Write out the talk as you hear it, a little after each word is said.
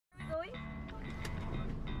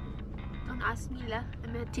ask me lah.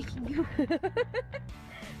 I'm not taking you.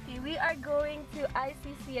 Okay, we are going to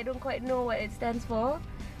ICC. I don't quite know what it stands for,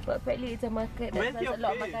 but apparently it's a market that sells a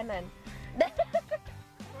lot of makanan.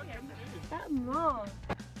 Tak mau.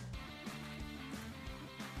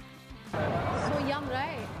 So yum,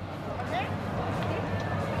 right? Okay.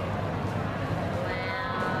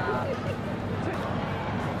 Wow.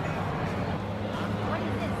 What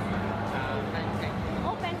is this? Pancake.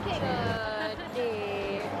 Oh, pancake. Good.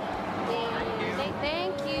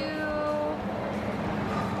 Thank you.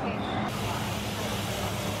 Okay.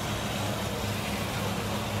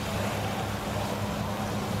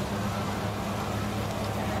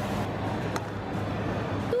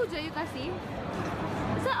 Tu je you kasih?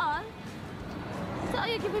 Is that all? Is that all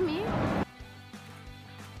you're giving me?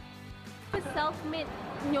 Self-made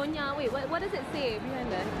nyonya. Wait, what does it say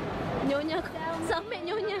behind that? Nyonya. Self-made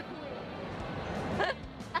nyonya.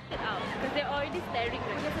 Because they're already staring.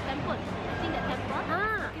 Right? There's a temple. I think that temple.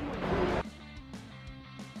 Ah.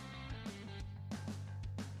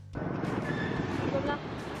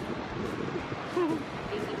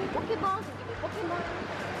 Give me Pokeballs, give me Pokemon.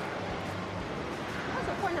 What's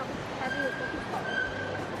the point of having a Pokestop?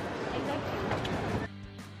 Exactly.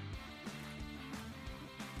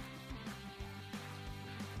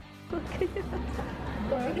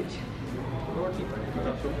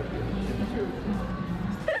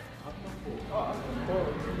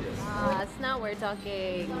 So now we're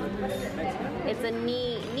talking. It's a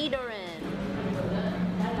Nidoran.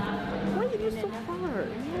 Why are you so far?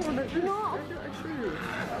 No, actually.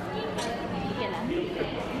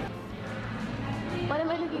 What am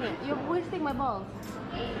I looking at? You're wasting my balls.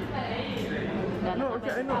 No,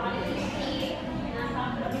 okay, I know.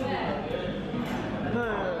 No.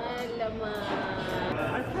 Alamak.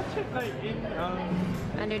 I touched it like in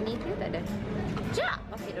Underneath it tak ada. Cak!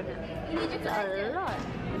 Okay, don't have. Ini juga a lot.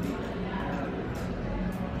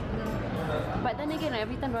 But then again,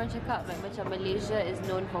 every time orang cakap like macam Malaysia is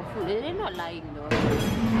known for food, they're not lying though.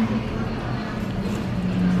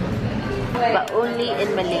 But only in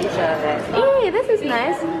Malaysia, guys. Hey, this is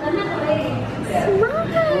nice. Smart.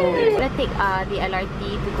 We're gonna take the LRT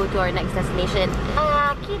to go to our next destination.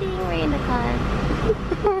 Kidding, we're in the car.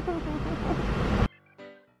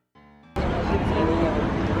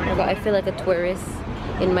 Oh my god, I feel like a tourist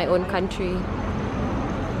in my own country.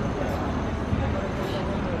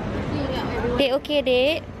 They okay,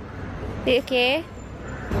 Dad? They okay?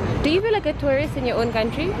 Do you feel like a tourist in your own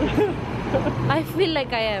country? I feel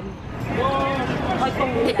like I am.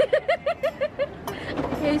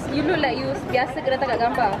 You look like you biasa ke datang kat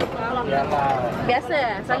gambar?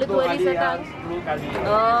 Biasa? Selalu tourist datang? 10 kali.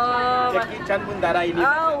 Oh, Jackie Chan pun darah ini.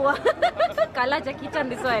 oh. Kalah Jackie Chan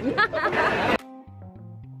this one.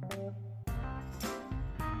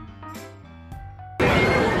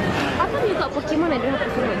 How come you got Pokemon and don't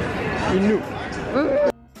have Pokemon? Inu.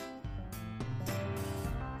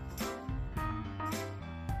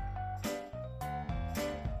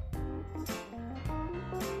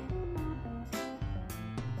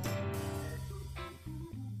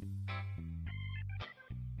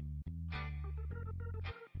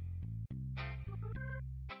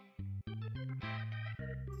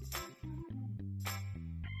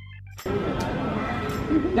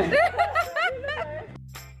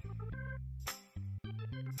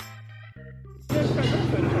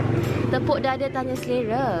 Tepuk dada tanya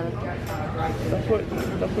selera.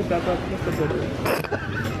 Takut dada aku sebut.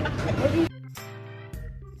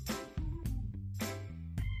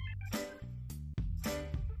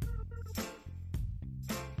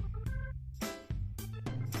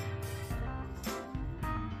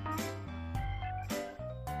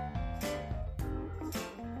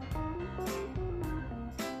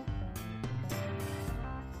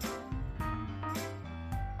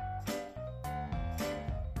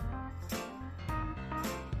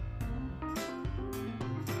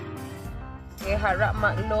 Okay, harap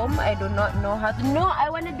maklum, I do not know how to. No,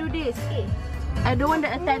 I want to do this. Okay. I don't want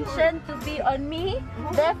the attention to be on me.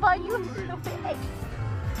 Therefore, you stupid.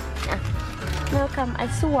 No, come. I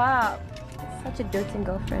swap. Such a doting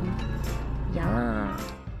girlfriend. Yeah.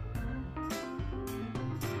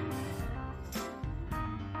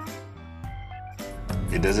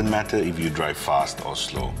 It doesn't matter if you drive fast or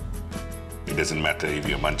slow. It doesn't matter if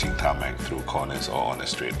you're munching tarmac through corners or on a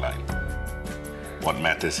straight line. What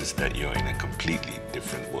matters is that you're in a completely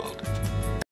different world.